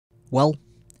Well,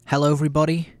 hello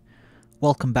everybody.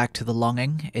 Welcome back to The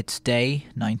Longing. It's day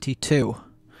 92.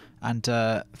 And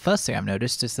first thing I've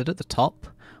noticed is that at the top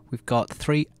we've got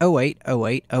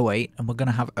 3080808 and we're going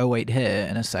to have 08 here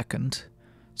in a second.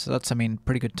 So that's,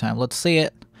 pretty good time. Let's see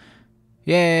it.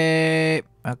 Yay!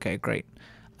 Okay, great.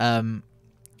 I'm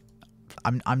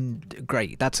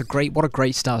great. What a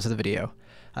great start to the video.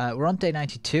 We're on day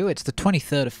 92. It's the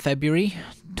 23rd of February,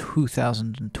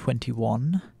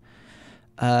 2021.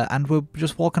 And we're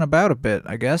just walking about a bit,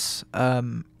 I guess. I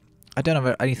don't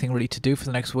have anything really to do for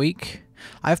the next week.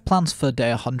 I have plans for day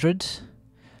 100.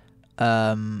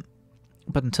 But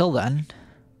until then,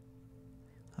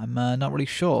 I'm not really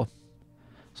sure.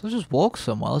 So let's just walk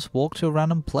somewhere. Let's walk to a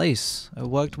random place. It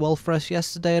worked well for us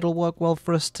yesterday. It'll work well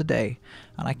for us today.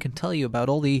 And I can tell you about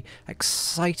all the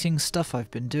exciting stuff I've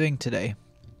been doing today.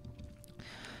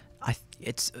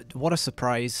 What a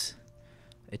surprise.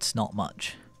 It's not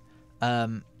much.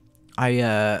 I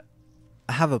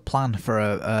have a plan for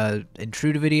a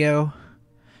Intruder video.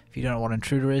 If you don't know what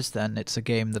Intruder is, then it's a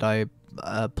game that I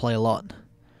play a lot.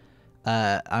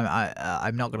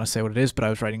 I'm not going to say what it is, but I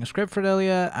was writing a script for it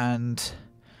earlier, and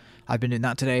I've been doing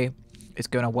that today. It's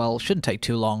going well. Shouldn't take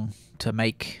too long to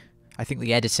make. I think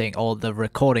the editing, or the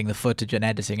recording the footage and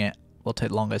editing it, will take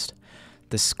the longest.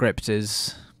 The script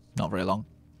is not very long.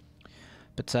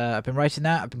 But I've been writing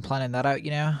that. I've been planning that out,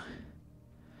 you know.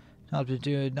 Not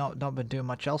been doing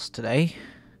much else today.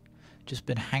 Just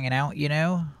been hanging out, you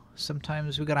know.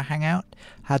 Sometimes we gotta hang out.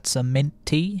 Had some mint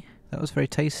tea. That was very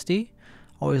tasty.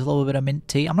 Always love a bit of mint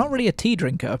tea. I'm not really a tea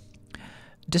drinker.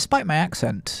 Despite my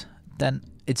accent, then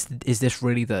is this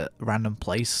really the random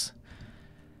place?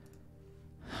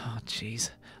 Oh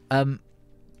jeez.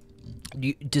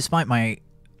 Despite my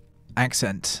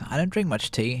accent, I don't drink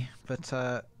much tea, but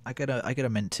I get a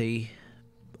mint tea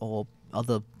or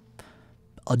other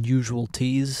unusual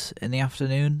teas in the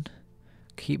afternoon.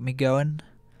 Keep me going.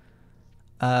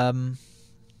 So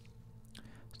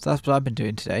that's what I've been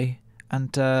doing today.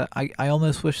 And I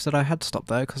almost wish that I had stopped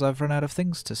there because I've run out of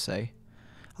things to say.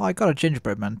 Oh, I got a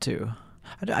gingerbread man too.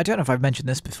 I don't know if I've mentioned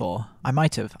this before. I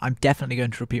might have. I'm definitely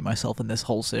going to repeat myself in this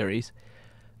whole series.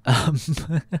 But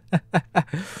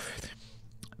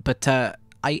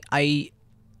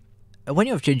when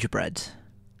you have gingerbread,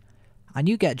 and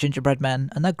you get gingerbread men,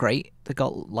 and they're great. They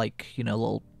got, like, you know,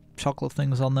 little chocolate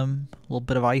things on them, a little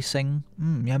bit of icing.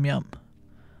 Yum yum.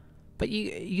 But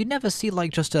you never see,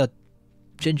 like, just a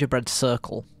gingerbread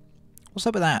circle. What's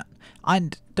up with that?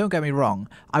 And don't get me wrong,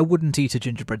 I wouldn't eat a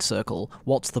gingerbread circle.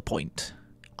 What's the point?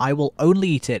 I will only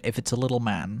eat it if it's a little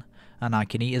man, and I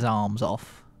can eat his arms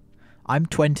off. I'm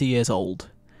 20 years old.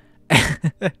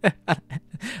 And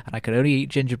I can only eat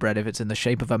gingerbread if it's in the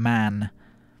shape of a man.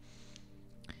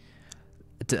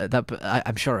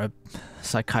 I'm sure a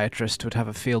psychiatrist would have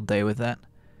a field day with that.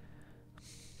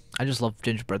 I just love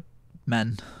gingerbread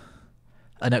men.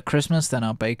 And at Christmas, then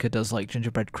our baker does like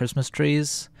gingerbread Christmas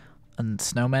trees and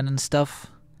snowmen and stuff.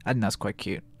 I think that's quite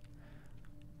cute.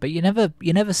 But you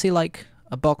never see like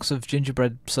a box of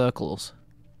gingerbread circles,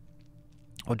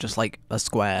 or just like a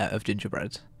square of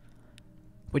gingerbread,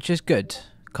 which is good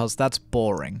because that's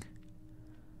boring.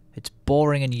 It's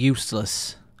boring and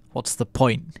useless. What's the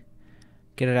point?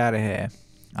 Get it out of here.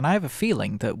 And I have a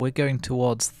feeling that we're going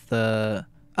towards the...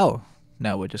 Oh,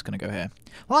 no, we're just going to go here.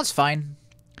 Well, that's fine.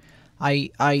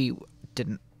 I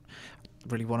didn't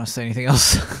really want to say anything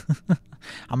else.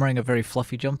 I'm wearing a very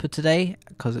fluffy jumper today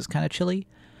because it's kind of chilly,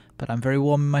 but I'm very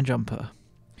warm in my jumper.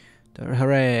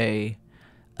 Hooray.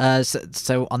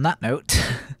 So on that note,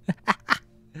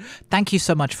 thank you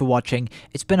so much for watching.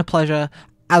 It's been a pleasure,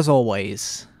 as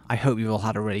always. I hope you've all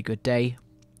had a really good day.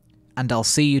 And I'll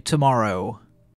see you tomorrow.